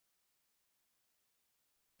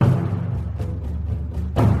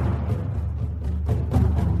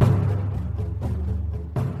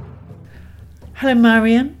Hello,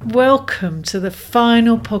 Marion. Welcome to the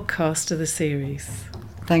final podcast of the series.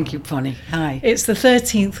 Thank you, Bonnie. Hi. It's the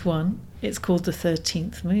 13th one. It's called the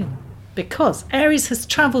 13th Moon because Aries has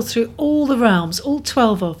travelled through all the realms, all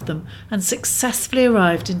 12 of them, and successfully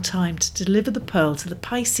arrived in time to deliver the pearl to the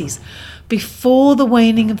Pisces before the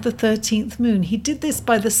waning of the 13th moon. He did this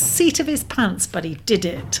by the seat of his pants, but he did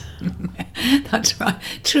it. That's right.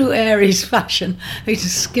 True Aries fashion. He's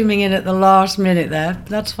just skimming in at the last minute there.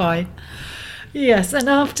 That's fine. Yes, and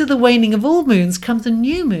after the waning of all moons comes a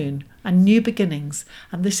new moon and new beginnings.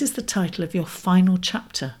 And this is the title of your final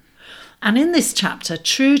chapter. And in this chapter,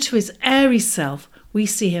 true to his Aries self, we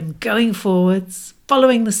see him going forwards,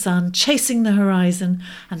 following the sun, chasing the horizon,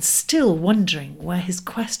 and still wondering where his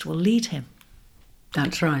quest will lead him.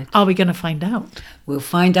 That's right. Are we going to find out? We'll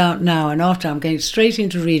find out now, and after I'm going straight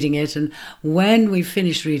into reading it, and when we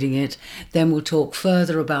finish reading it, then we'll talk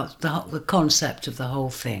further about the concept of the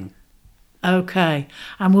whole thing. Okay,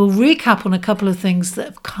 and we'll recap on a couple of things that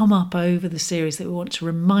have come up over the series that we want to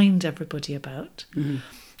remind everybody about. Mm-hmm.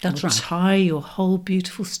 That's right. Tie your whole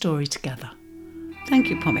beautiful story together. Thank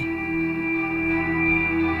you, Pommy.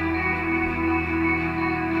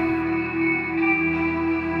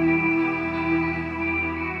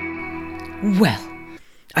 Well,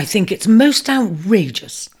 I think it's most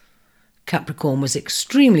outrageous. Capricorn was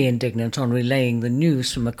extremely indignant on relaying the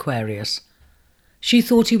news from Aquarius. She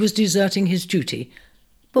thought he was deserting his duty,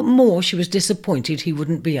 but more she was disappointed he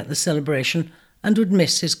wouldn't be at the celebration and would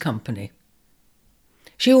miss his company.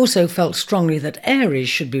 She also felt strongly that Aries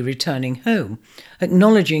should be returning home,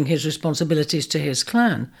 acknowledging his responsibilities to his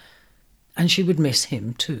clan, and she would miss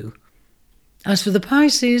him too. As for the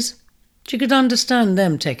Pisces, she could understand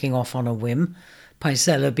them taking off on a whim,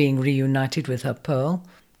 Paisella being reunited with her pearl,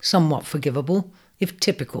 somewhat forgivable, if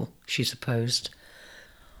typical, she supposed.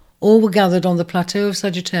 All were gathered on the plateau of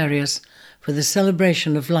Sagittarius for the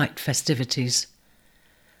celebration of light festivities.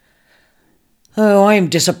 "Oh, I'm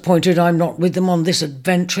disappointed I'm not with them on this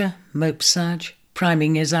adventure," moped Sag,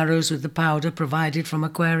 priming his arrows with the powder provided from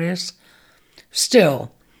Aquarius.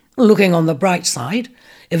 "Still, looking on the bright side,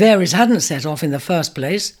 if Aries hadn't set off in the first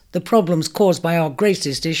place, the problems caused by our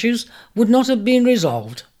greatest issues would not have been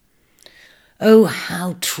resolved." "Oh,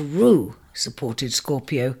 how true," supported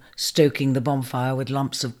Scorpio, stoking the bonfire with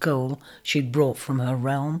lumps of coal she'd brought from her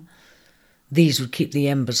realm. These would keep the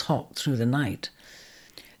embers hot through the night.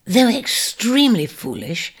 "Though extremely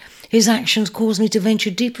foolish, his actions caused me to venture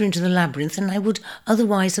deeper into the labyrinth than I would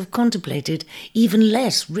otherwise have contemplated, even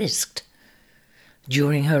less risked."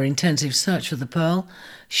 During her intensive search for the pearl,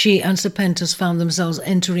 she and Serpentus found themselves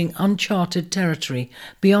entering uncharted territory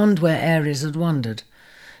beyond where Aries had wandered.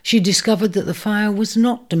 She discovered that the fire was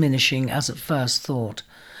not diminishing as at first thought,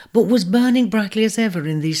 but was burning brightly as ever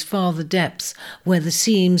in these farther depths where the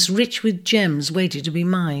seams rich with gems waited to be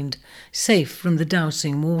mined, safe from the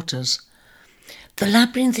dousing waters. "The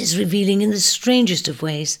labyrinth is revealing in the strangest of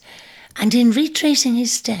ways, and in retracing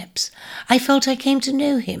his steps, I felt I came to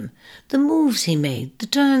know him, the moves he made, the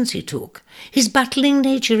turns he took. His battling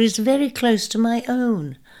nature is very close to my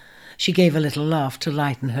own." She gave a little laugh to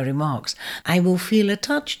lighten her remarks. "I will feel a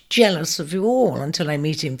touch jealous of you all until I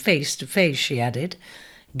meet him face to face," she added,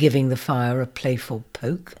 giving the fire a playful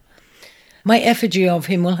poke. "My effigy of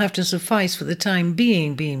him will have to suffice for the time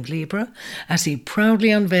being," beamed Libra, as he proudly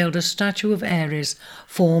unveiled a statue of Aries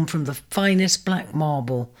formed from the finest black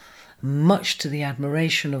marble, much to the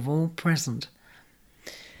admiration of all present.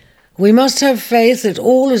 "We must have faith that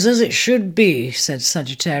all is as it should be," said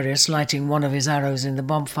Sagittarius, lighting one of his arrows in the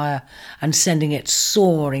bonfire and sending it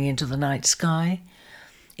soaring into the night sky.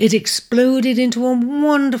 It exploded into a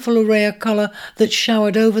wonderful array of colour that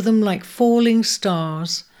showered over them like falling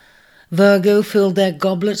stars. Virgo filled their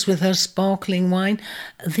goblets with her sparkling wine.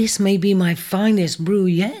 "This may be my finest brew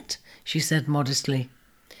yet," she said modestly.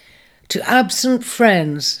 "To absent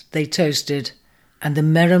friends," they toasted, and the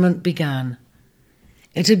merriment began.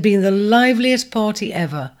 It had been the liveliest party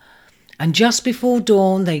ever, and just before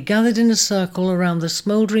dawn they gathered in a circle around the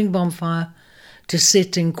smouldering bonfire to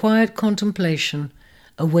sit in quiet contemplation,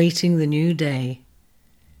 awaiting the new day.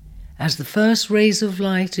 As the first rays of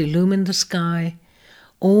light illumined the sky,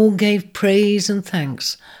 all gave praise and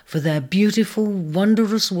thanks for their beautiful,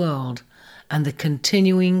 wondrous world and the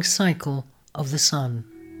continuing cycle of the sun.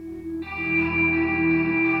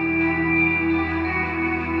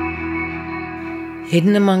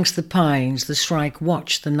 Hidden amongst the pines, the Shrike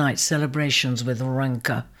watched the night celebrations with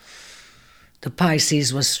rancour. The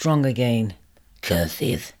Pisces was strong again.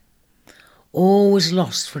 Cursed. All was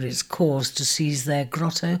lost for its cause to seize their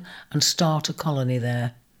grotto and start a colony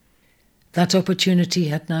there. That opportunity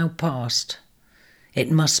had now passed.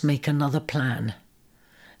 It must make another plan.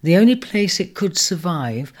 The only place it could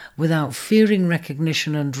survive without fearing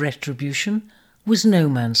recognition and retribution was no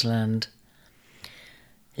man's land.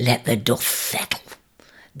 Let the dust settle.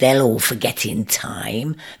 They'll all forget in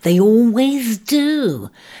time. They always do.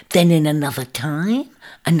 Then in another time,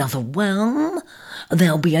 another realm,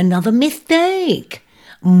 there'll be another mistake.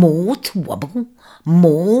 More trouble,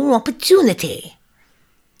 more opportunity.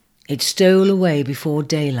 It stole away before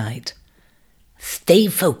daylight. Stay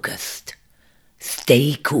focused.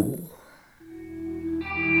 Stay cool.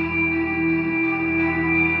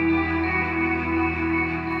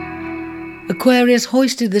 Aquarius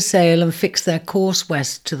hoisted the sail and fixed their course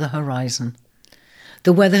west to the horizon.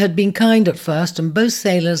 The weather had been kind at first, and both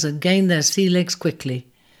sailors had gained their sea legs quickly.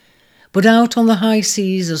 But out on the high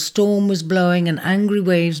seas a storm was blowing, and angry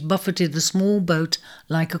waves buffeted the small boat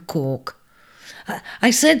like a cork.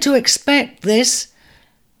 "I said to expect this,"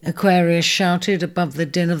 Aquarius shouted above the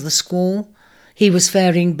din of the squall. He was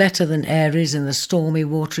faring better than Ares in the stormy,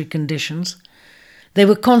 watery conditions. They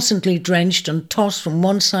were constantly drenched and tossed from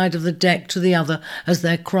one side of the deck to the other as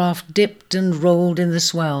their craft dipped and rolled in the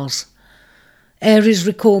swells. Ares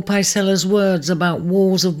recalled Pycella's words about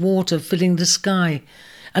walls of water filling the sky,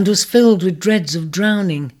 and was filled with dreads of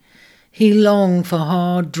drowning. He longed for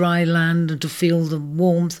hard, dry land and to feel the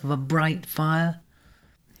warmth of a bright fire.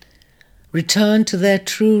 Returned to their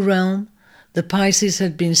true realm, the Pisces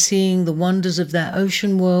had been seeing the wonders of their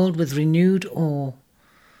ocean world with renewed awe.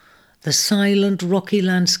 The silent, rocky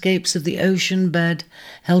landscapes of the ocean bed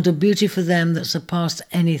held a beauty for them that surpassed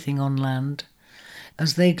anything on land.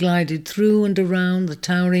 As they glided through and around the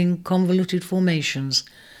towering, convoluted formations,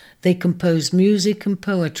 they composed music and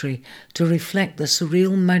poetry to reflect the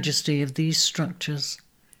surreal majesty of these structures.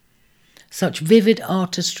 Such vivid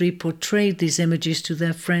artistry portrayed these images to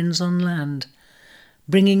their friends on land,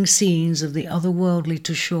 bringing scenes of the otherworldly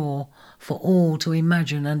to shore for all to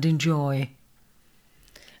imagine and enjoy.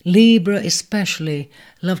 Libra especially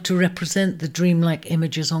loved to represent the dreamlike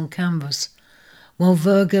images on canvas, while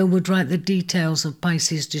Virgo would write the details of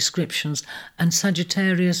Pisces' descriptions and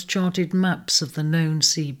Sagittarius charted maps of the known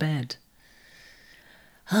seabed.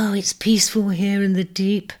 "Oh, it's peaceful here in the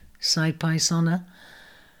deep," sighed Pisona.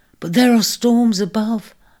 "But there are storms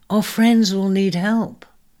above. Our friends will need help."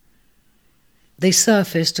 They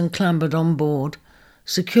surfaced and clambered on board,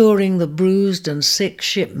 securing the bruised and sick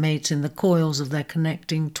shipmates in the coils of their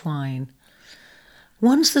connecting twine.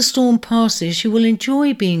 "Once the storm passes, you will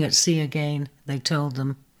enjoy being at sea again," they told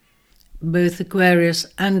them. Both Aquarius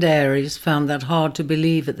and Aries found that hard to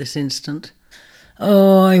believe at this instant.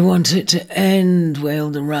 "Oh, I want it to end,"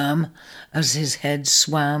 wailed the ram, as his head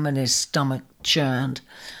swam and his stomach churned.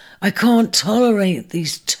 "I can't tolerate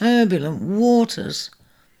these turbulent waters."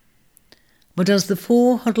 But as the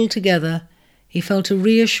four huddled together, he felt a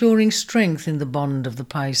reassuring strength in the bond of the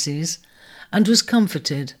Pisces, and was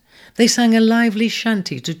comforted. They sang a lively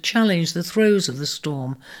shanty to challenge the throes of the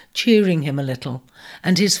storm, cheering him a little,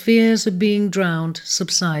 and his fears of being drowned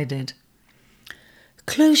subsided.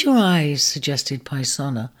 "Close your eyes," suggested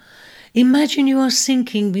Pisona. "Imagine you are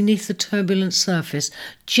sinking beneath the turbulent surface,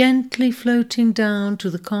 gently floating down to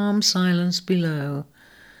the calm silence below."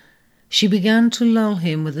 She began to lull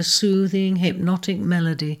him with a soothing, hypnotic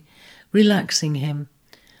melody, relaxing him,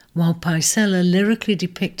 while Pycella lyrically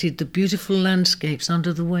depicted the beautiful landscapes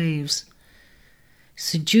under the waves.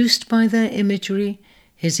 Seduced by their imagery,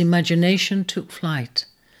 his imagination took flight.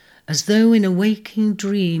 As though in a waking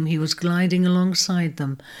dream he was gliding alongside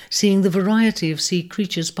them, seeing the variety of sea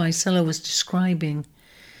creatures Pycella was describing.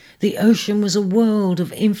 The ocean was a world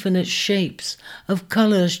of infinite shapes, of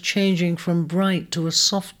colours changing from bright to a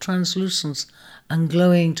soft translucence and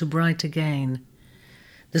glowing to bright again.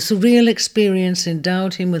 The surreal experience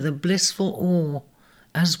endowed him with a blissful awe,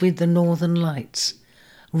 as with the northern lights,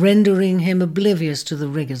 rendering him oblivious to the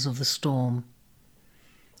rigours of the storm.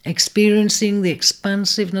 Experiencing the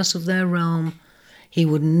expansiveness of their realm, he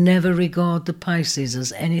would never regard the Pisces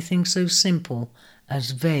as anything so simple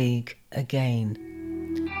as vague again.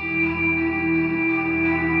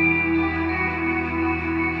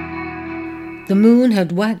 The moon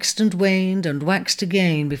had waxed and waxed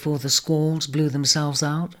again before the squalls blew themselves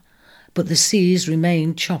out, but the seas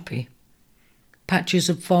remained choppy. Patches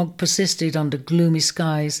of fog persisted under gloomy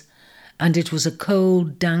skies, and it was a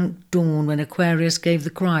cold, dank dawn when Aquarius gave the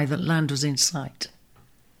cry that land was in sight.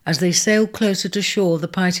 As they sailed closer to shore, the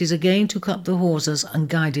Pisces again took up the hawsers and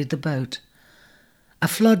guided the boat. A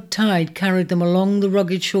flood tide carried them along the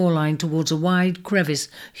rugged shoreline towards a wide crevice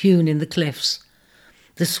hewn in the cliffs.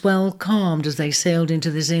 The swell calmed as they sailed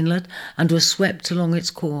into this inlet and were swept along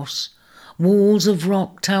its course, Walls of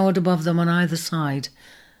rock towered above them on either side.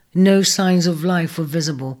 No signs of life were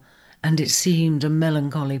visible, and it seemed a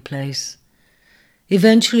melancholy place.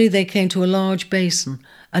 Eventually they came to a large basin,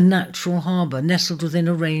 a natural harbour nestled within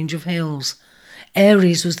a range of hills.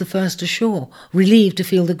 Ares was the first ashore, relieved to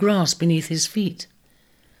feel the grass beneath his feet.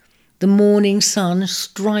 The morning sun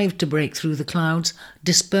strived to break through the clouds,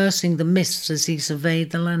 dispersing the mists as he surveyed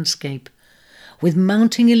the landscape. With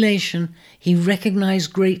mounting elation, he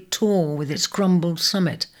recognised Great Tor with its crumbled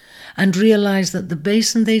summit, and realised that the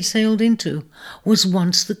basin they'd sailed into was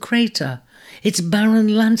once the crater, its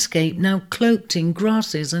barren landscape now cloaked in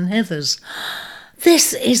grasses and heathers.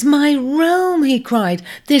 "This is my Rome," he cried.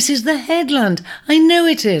 "This is the headland. I know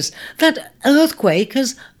it is. That earthquake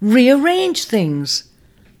has rearranged things."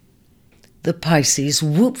 The Pisces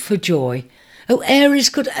whooped for joy. Oh, Ares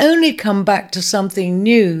could only come back to something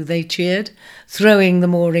new, they cheered, throwing the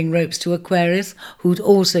mooring ropes to Aquarius, who'd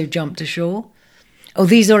also jumped ashore. "Oh,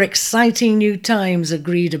 these are exciting new times,"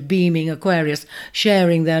 agreed a beaming Aquarius,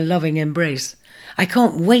 sharing their loving embrace. "I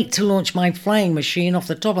can't wait to launch my flying machine off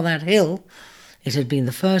the top of that hill." It had been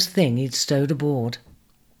the first thing he'd stowed aboard.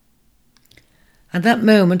 At that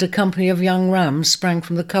moment, a company of young rams sprang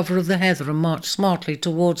from the cover of the heather and marched smartly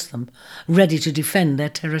towards them, ready to defend their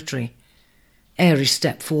territory. Ares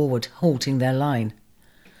stepped forward, halting their line.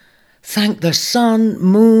 "Thank the sun,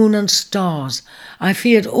 moon and stars. I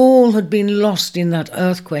feared all had been lost in that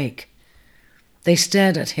earthquake." They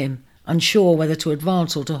stared at him, unsure whether to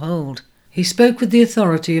advance or to hold. He spoke with the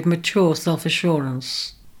authority of mature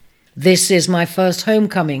self-assurance. "This is my first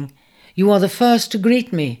homecoming. You are the first to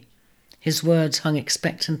greet me." His words hung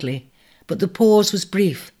expectantly, but the pause was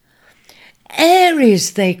brief.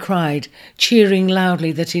 "Ares!" they cried, cheering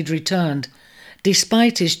loudly that he'd returned.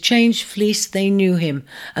 Despite his changed fleece, they knew him,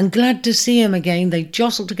 and glad to see him again, they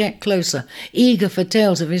jostled to get closer, eager for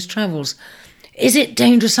tales of his travels. "Is it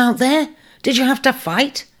dangerous out there? Did you have to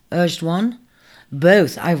fight?" urged one.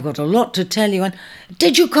 "Both. I've got a lot to tell you, and—"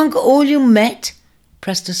 "Did you conquer all you met?"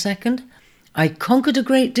 pressed a second. "I conquered a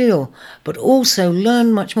great deal, but also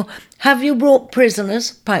learned much more." "Have you brought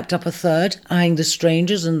prisoners?" piped up a third, eyeing the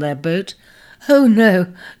strangers and their boat. "Oh no,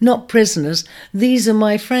 not prisoners. These are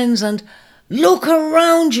my friends and—" "Look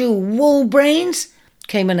around you, wall brains!"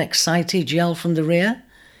 came an excited yell from the rear.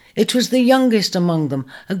 It was the youngest among them,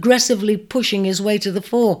 aggressively pushing his way to the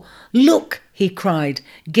fore. "Look!" he cried,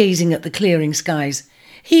 gazing at the clearing skies.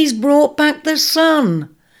 "He's brought back the sun!"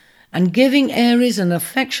 And giving Ares an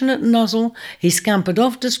affectionate nuzzle, he scampered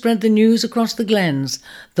off to spread the news across the glens,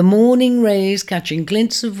 the morning rays catching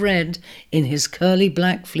glints of red in his curly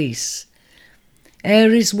black fleece.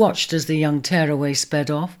 Ares watched as the young tearaway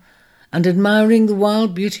sped off, and admiring the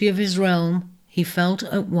wild beauty of his realm, he felt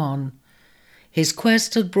at one. His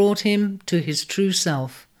quest had brought him to his true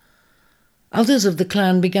self. Others of the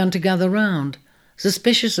clan began to gather round,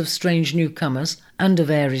 suspicious of strange newcomers and of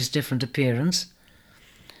Ares' different appearance.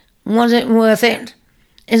 "Was it worth it?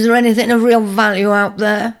 Is there anything of real value out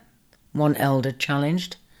there?" one elder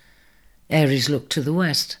challenged. Ares looked to the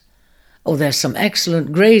west. "Oh, there's some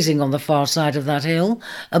excellent grazing on the far side of that hill,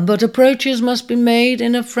 but approaches must be made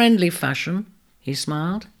in a friendly fashion," he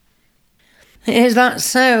smiled. "Is that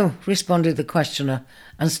so?" responded the questioner,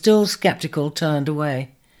 and still sceptical turned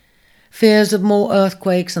away. Fears of more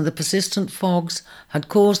earthquakes and the persistent fogs had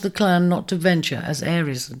caused the clan not to venture as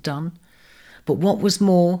Ares had done. But what was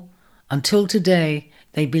more, until today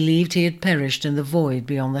they believed he had perished in the void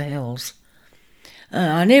beyond the hills.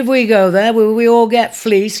 "And if we go there, will we all get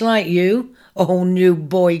fleeced like you, oh new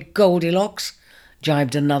boy Goldilocks?"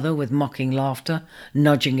 jibed another with mocking laughter,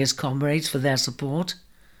 nudging his comrades for their support.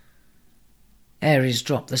 Ares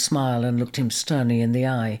dropped the smile and looked him sternly in the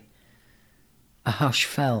eye. A hush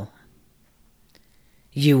fell.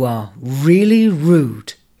 "You are really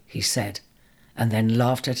rude," he said, and then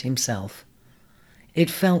laughed at himself. It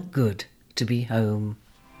felt good to be home.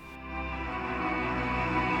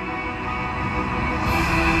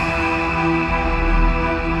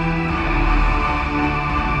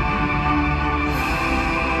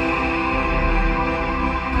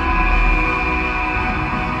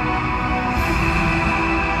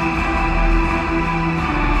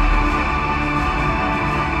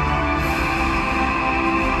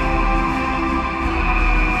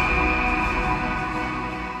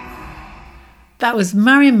 That was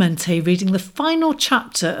Marion Mente reading the final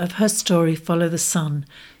chapter of her story, Follow the Sun,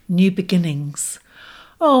 New Beginnings.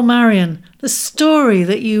 Oh, Marion, the story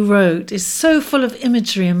that you wrote is so full of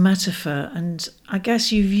imagery and metaphor, and I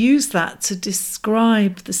guess you've used that to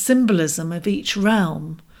describe the symbolism of each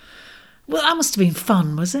realm. Well, that must have been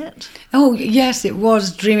fun, was it? Oh, yes, it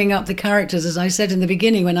was, dreaming up the characters. As I said in the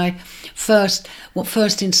beginning, what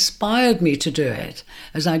first inspired me to do it,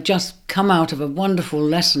 as I'd just come out of a wonderful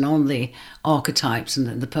lesson on the archetypes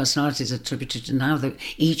and the personalities attributed and how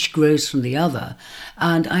each grows from the other.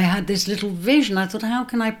 And I had this little vision. I thought, how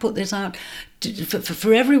can I put this out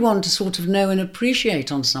for everyone to sort of know and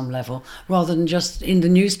appreciate on some level, rather than just in the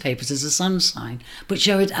newspapers as a sun sign, but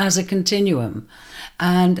show it as a continuum.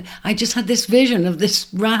 And I just had this vision of this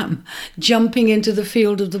ram jumping into the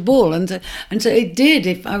field of the bull, and so it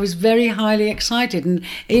did. I was very highly excited, and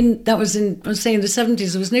I was saying in the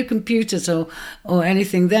 70s, there was no computers or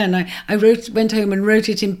anything then. I went home and wrote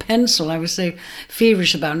it in pencil. I was so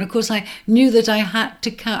feverish about it. And of course, I knew that I had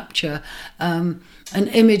to capture an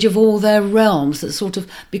image of all their realms, that sort of,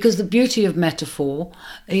 because the beauty of metaphor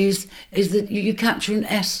is that you capture an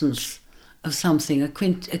essence of something, a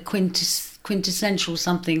quintessential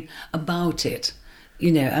something about it,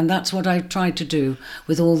 and that's what I tried to do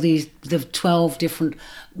with all the 12 different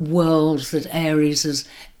worlds that Aries has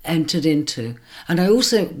entered into. And I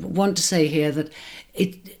also want to say here that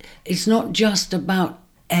it's not just about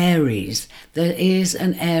Aries. There is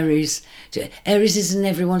an Aries. Aries is in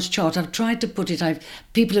everyone's chart. I've tried to put it.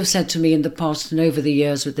 People have said to me in the past and over the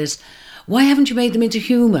years with this, why haven't you made them into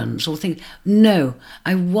humans or things? No,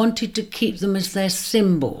 I wanted to keep them as their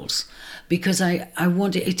symbols, because I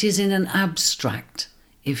wanted, it is in an abstract,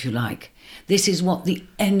 if you like. This is what the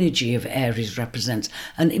energy of Aries represents.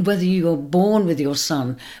 And whether you are born with your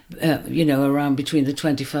sun, around between the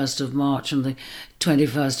 21st of March and the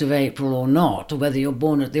 21st of April or not, or whether you're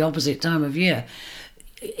born at the opposite time of year,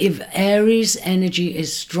 if Aries energy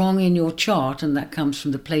is strong in your chart, and that comes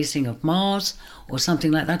from the placing of Mars or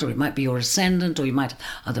something like that, or it might be your ascendant, or you might have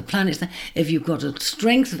other planets there. If you've got a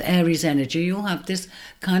strength of Aries energy, you'll have this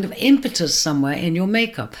kind of impetus somewhere in your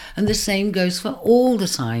makeup. And the same goes for all the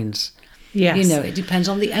signs. Yes. It depends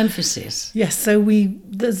on the emphasis. Yes, so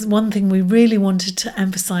there's one thing we really wanted to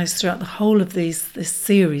emphasise throughout the whole of this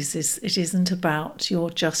series is it isn't about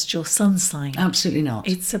just your sun sign. Absolutely not.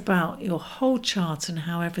 It's about your whole chart and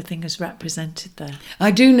how everything is represented there.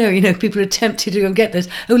 I do know, people are tempted to go and get this.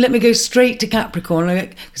 Oh, let me go straight to Capricorn,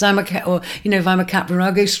 because I'm if I'm a Capricorn,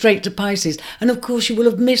 I'll go straight to Pisces. And of course, you will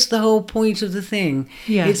have missed the whole point of the thing.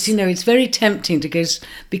 Yes. It's very tempting to go,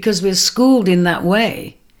 because we're schooled in that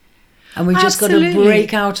way. And we've just Absolutely. got to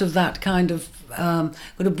break out of that kind of,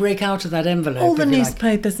 that envelope. All the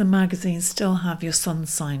newspapers and magazines still have your sun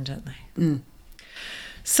sign, don't they? Mm.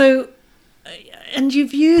 So, and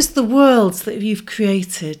you've used the worlds that you've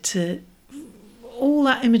created to, all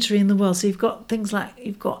that imagery in the world. So you've got things like,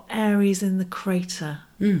 you've got Aries in the crater,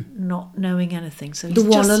 not knowing anything. So he's the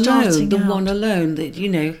one just alone, starting out. one alone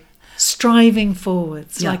that, Striving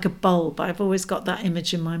forwards, Yeah. like a bulb. I've always got that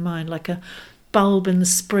image in my mind, like a bulb in the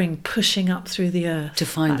spring pushing up through the earth to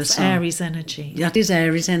find That's the sun. Aries energy. That is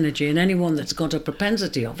Aries energy, and anyone that's got a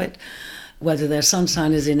propensity of it, whether their sun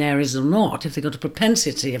sign is in Aries or not, if they've got a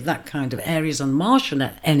propensity of that kind of Aries and Martian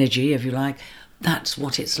energy, if you like, that's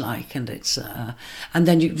what it's like. And it's and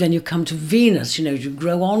then you come to Venus, you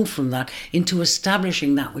grow on from that into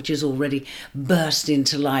establishing that which is already burst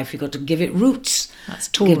into life. You've got to give it roots. That's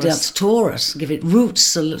Taurus. That's Taurus. Give it roots,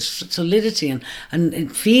 solidity,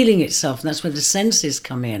 and feeling itself. And that's where the senses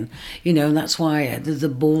come in, and that's why the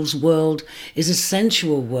bull's world is a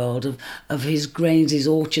sensual world of his grains, his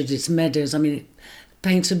orchards, his meadows. I mean, it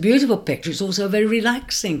paints a beautiful picture. It's also a very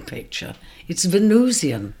relaxing picture. It's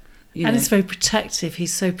Venusian. And it's very protective.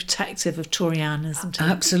 He's so protective of Taurian, isn't he?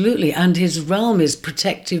 Absolutely. And his realm is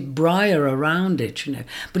protective briar around it,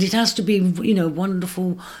 But it has to be,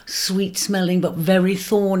 wonderful, sweet-smelling, but very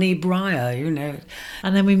thorny briar,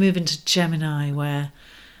 And then we move into Gemini, where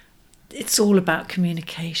it's all about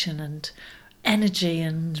communication and energy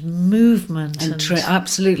and movement.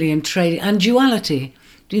 Absolutely, and trading, and duality,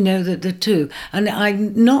 the two. And I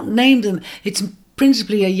not named them. It's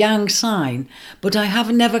principally a yang sign, but I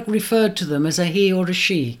have never referred to them as a he or a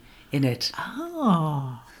she in it.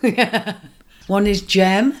 Oh. One is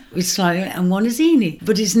Gem, and one is Eni.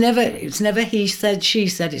 But it's never he said, she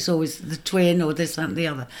said. It's always the twin or this, that, and the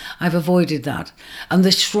other. I've avoided that. And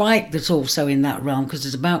the Shrike that's also in that realm, because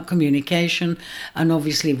it's about communication, and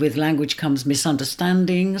obviously with language comes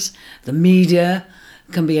misunderstandings. The media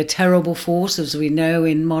can be a terrible force, as we know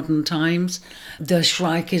in modern times. The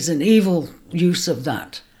Shrike is an evil use of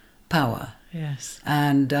that power. Yes.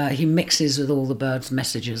 And he mixes with all the birds'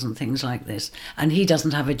 messages and things like this. And he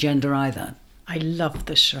doesn't have a gender either. I love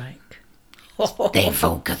the Shrike. Stay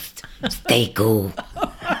focused. Stay cool.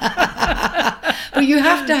 But you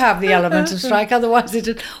have to have the element of strike, otherwise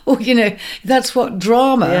that's what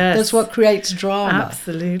drama, Yes. that's what creates drama.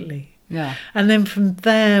 Absolutely. Yeah. And then from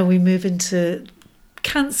there we move into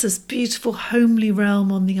Cancer's beautiful homely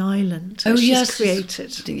realm on the island. Oh, She's yes.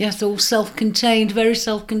 created. Yes, all self-contained, very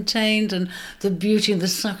self-contained, and the beauty and the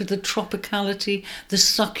tropicality, the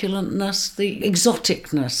succulentness, the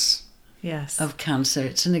exoticness Yes. of Cancer.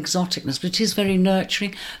 It's an exoticness, but it is very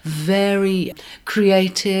nurturing, very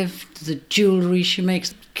creative. The jewellery she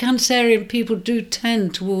makes. Cancerian people do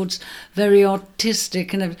tend towards very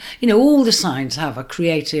artistic, and all the signs have a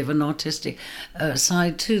creative and artistic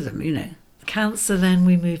side to them. Cancer, then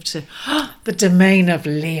we move to the domain of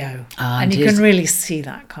Leo. And you can really see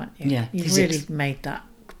that, can't you? Yeah, You've really made that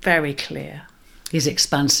very clear. His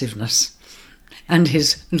expansiveness and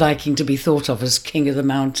his liking to be thought of as king of the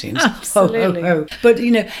mountains. Absolutely. Ho, ho, ho. But,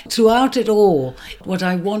 throughout it all, what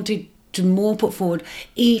I wanted to more put forward,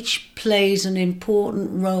 each plays an important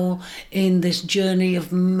role in this journey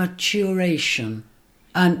of maturation.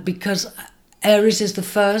 And because Aries is the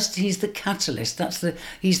first, he's the catalyst.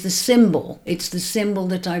 He's the symbol. It's the symbol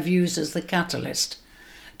that I've used as the catalyst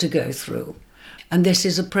to go through. And this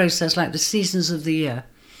is a process like the seasons of the year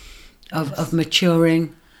of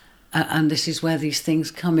maturing, and this is where these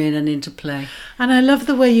things come in and into play. And I love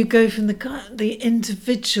the way you go from the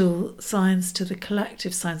individual signs to the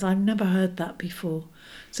collective signs. I've never heard that before.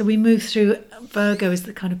 So we move through, Virgo is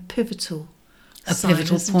the kind of pivotal sign,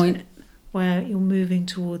 pivotal isn't point. it? Where you're moving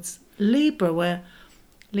towards Libra, where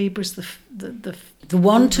Libra's the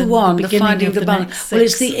one-to-one, the beginning finding of the balance. next Well,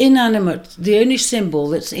 it's six. the inanimate, the only symbol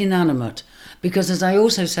that's inanimate. Because as I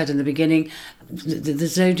also said in the beginning, the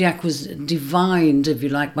zodiac was divined, if you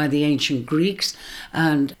like, by the ancient Greeks,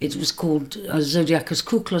 and it was called Zodiacus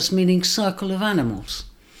Kuklos, meaning circle of animals.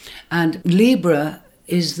 And Libra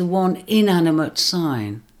is the one inanimate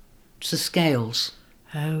sign. It's the scales.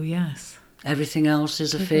 Oh, yes. Everything else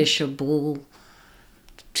is a fish, a ball,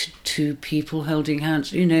 two people holding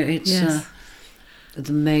hands. It's Yes.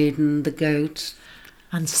 the maiden, the goat.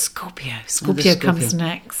 And Scorpio. Scorpio comes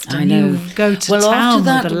next. I And know. you go to Well, town after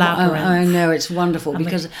that, with the labyrinth. I know, it's wonderful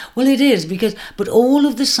because, it is, but all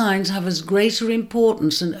of the signs have as greater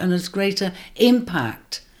importance and as greater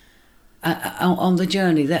impact on the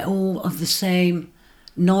journey. They're all of the same.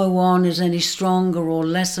 No one is any stronger or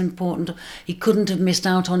less important. He couldn't have missed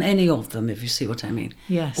out on any of them, if you see what I mean.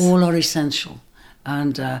 Yes. All are essential.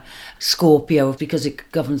 And Scorpio, because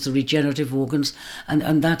it governs the regenerative organs,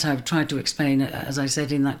 and that I've tried to explain, as I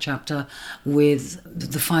said in that chapter, with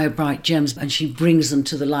the fire bright gems, and she brings them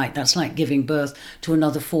to the light. That's like giving birth to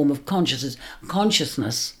another form of consciousness.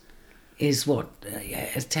 Consciousness is what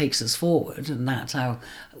takes us forward, and that's how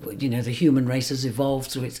the human race has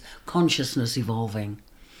evolved through its consciousness evolving.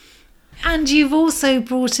 And you've also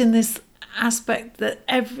brought in this aspect that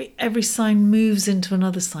every sign moves into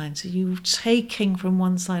another sign. So you're taking from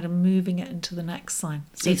one side and moving it into the next sign.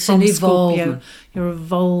 So It's from an Scorpio, evolvement. you're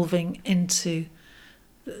evolving into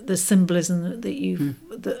the symbolism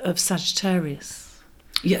of Sagittarius.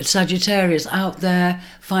 Yeah, Sagittarius out there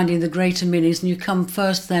finding the greater meanings, and you come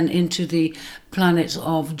first then into the planets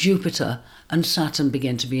of Jupiter and Saturn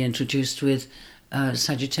begin to be introduced with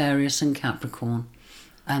Sagittarius and Capricorn,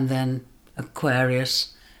 and then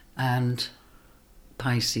Aquarius and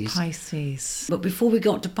Pisces. But before we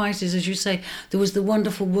got to Pisces, as you say, there was the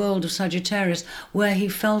wonderful world of Sagittarius where he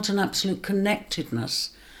felt an absolute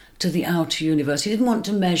connectedness to the outer universe. He didn't want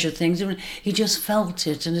to measure things, he just felt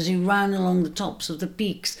it. And as he ran along the tops of the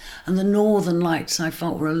peaks and the northern lights, I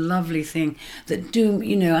felt were a lovely thing that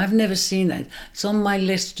I've never seen that. It's on my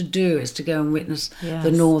list to do, is to go and witness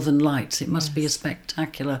the northern lights. It must be a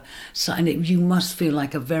spectacular sight, and you must feel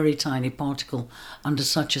like a very tiny particle under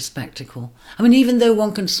such a spectacle. I mean, even though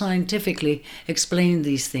one can scientifically explain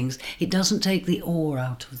these things, it doesn't take the awe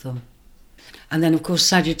out of them. And then, of course,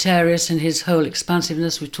 Sagittarius and his whole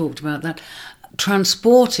expansiveness, we talked about that.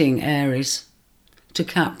 Transporting Aries to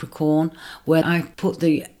Capricorn, where I put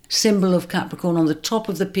the symbol of Capricorn on the top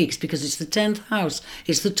of the peaks because it's the 10th house,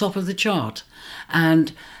 it's the top of the chart.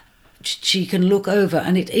 And she can look over,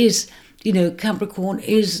 and it is, Capricorn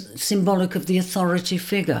is symbolic of the authority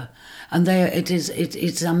figure. And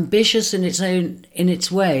it's ambitious in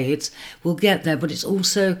its way. We'll get there, but it's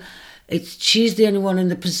also... she's the only one in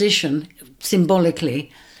the position,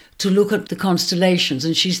 symbolically, to look at the constellations,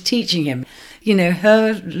 and she's teaching him.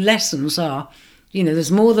 Her lessons are,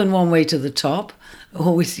 there's more than one way to the top,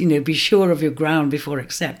 always, be sure of your ground before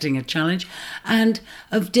accepting a challenge, and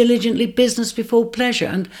of diligently business before pleasure,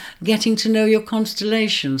 and getting to know your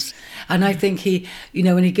constellations. And I think he,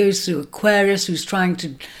 when he goes through Aquarius, who's trying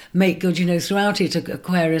to make good, throughout it,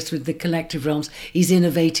 Aquarius with the collective realms, he's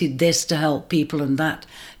innovated this to help people and that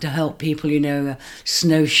to help people,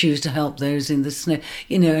 snowshoes to help those in the snow,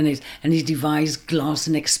 and he devised glass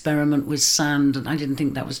and experiment with sand, and I didn't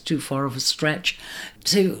think that was too far of a stretch.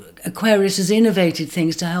 So Aquarius has innovated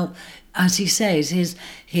things to help, as he says,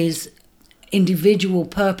 his individual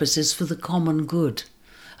purposes for the common good.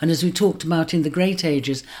 And as we talked about in the Great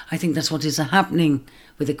Ages, I think that's what is happening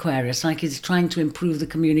with Aquarius, like he's trying to improve the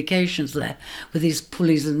communications there with his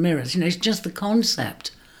pulleys and mirrors. It's just the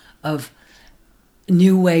concept of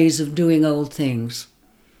new ways of doing old things.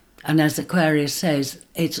 And as Aquarius says,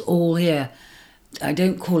 it's all here. I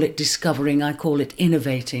don't call it discovering, I call it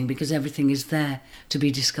innovating, because everything is there to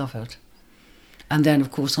be discovered. And then,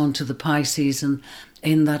 of course, on to the Pisces, and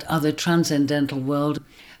in that other transcendental world,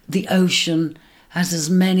 the ocean has as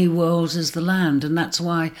many worlds as the land, and that's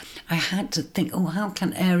why I had to think, how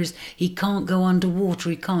can Aries, he can't go underwater,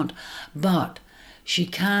 he can't. But she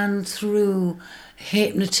can through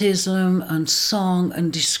hypnotism and song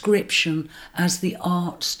and description, as the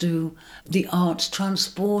arts do. The arts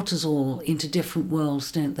transport us all into different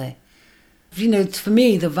worlds, don't they? For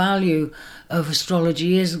me, the value of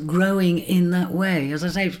astrology is growing in that way. As I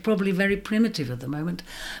say, it's probably very primitive at the moment,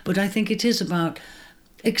 but I think it is about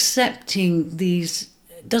accepting these.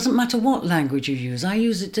 It doesn't matter what language you use. I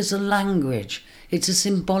use it as a language. It's a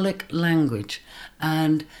symbolic language.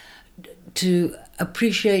 And to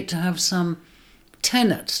appreciate, to have some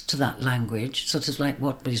tenets to that language, such as like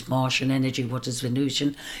what is Martian energy, what is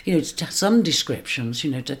Venusian, some descriptions,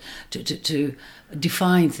 to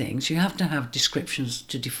define things. You have to have descriptions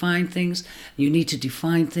to define things. You need to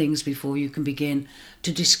define things before you can begin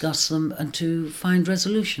to discuss them and to find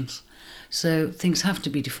resolutions. So things have to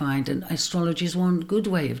be defined, and astrology is one good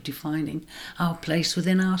way of defining our place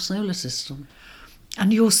within our solar system.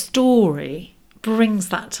 And your story brings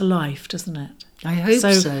that to life, doesn't it? I hope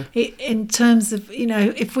so. In terms of,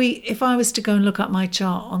 if I was to go and look up my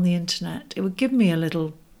chart on the internet, it would give me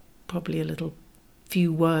probably a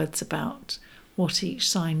few words about what each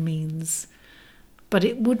sign means, but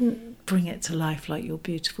it wouldn't bring it to life like your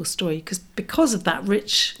beautiful story, because of that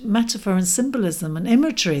rich metaphor and symbolism and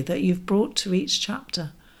imagery that you've brought to each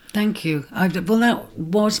chapter. Thank you. Well, that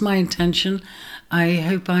was my intention. I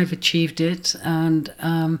hope I've achieved it. And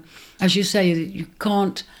as you say, you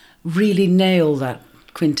can't really nail that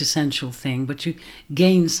quintessential thing, but you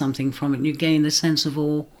gain something from it, and you gain the sense of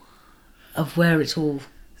where it all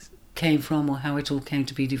came from, or how it all came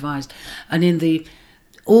to be devised. And in the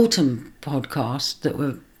autumn podcast that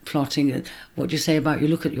we're plotting, what you say about you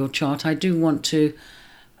look at your chart, I do want to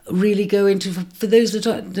really go into, for those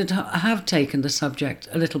that have taken the subject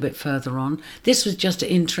a little bit further on. This was just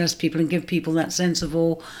to interest people and give people that sense of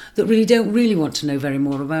awe that really don't really want to know very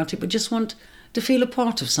more about it, but just want to feel a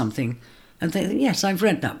part of something and think, yes, I've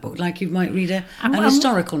read that book, like you might read an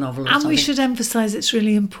historical novel or something. And we should emphasise it's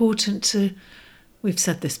really important to, we've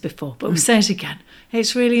said this before, but we'll say it again,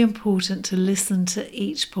 it's really important to listen to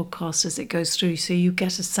each podcast as it goes through, so you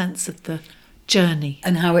get a sense of the journey.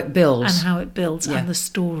 And how it builds. And the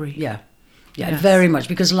story. Yeah. Yeah, yes. Very much,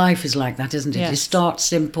 because life is like that, isn't it? Yes. It starts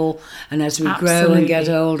simple, and as we grow and get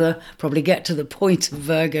older, probably get to the point of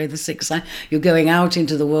Virgo, the sixth sign, you're going out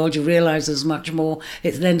into the world, you realise there's much more.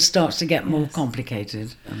 It then starts to get more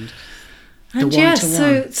complicated. And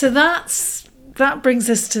yes, so that brings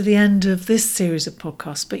us to the end of this series of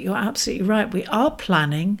podcasts, but you're absolutely right. We are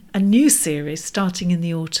planning a new series starting in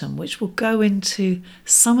the autumn, which will go into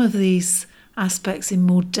some of these aspects in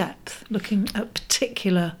more depth, looking at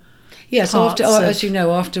particular as you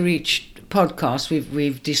know, after each podcast,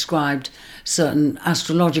 we've described certain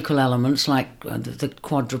astrological elements, like the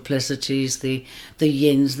quadruplicities, the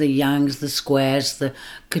yins, the yangs, the squares, the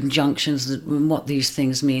conjunctions, and what these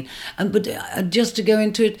things mean. But just to go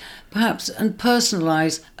into it, perhaps, and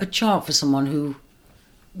personalise a chart for someone who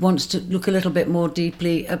wants to look a little bit more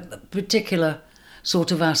deeply at particular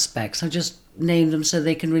sort of aspects. I just name them so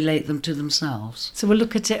they can relate them to themselves. So we'll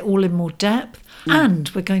look at it all in more depth, and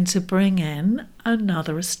we're going to bring in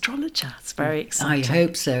another astrologer. It's very exciting. I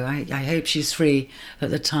hope so. I hope she's free at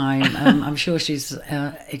the time. I'm sure she's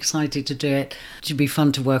excited to do it. It should be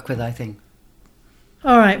fun to work with, I think.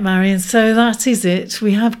 All right, Marion, so that is it.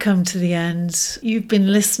 We have come to the end. You've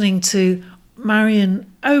been listening to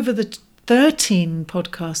Marion over the 13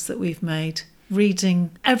 podcasts that we've made,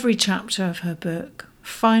 reading every chapter of her book,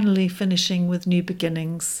 finally finishing with New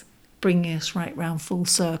Beginnings, bringing us right round full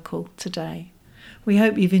circle today. We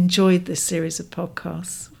hope you've enjoyed this series of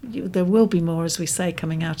podcasts. There will be more, as we say,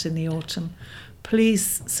 coming out in the autumn.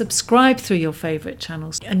 Please subscribe through your favourite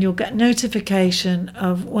channels and you'll get notification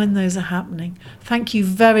of when those are happening. Thank you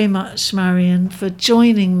very much, Marion, for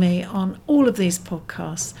joining me on all of these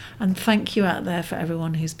podcasts, and thank you out there for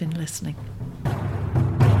everyone who's been listening.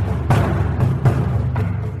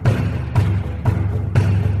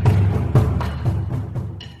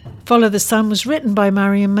 Follow the Sun was written by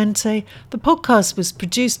Marion Mente. The podcast was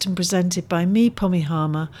produced and presented by me, Pommy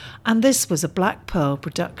Harmer, and this was a Black Pearl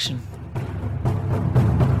production.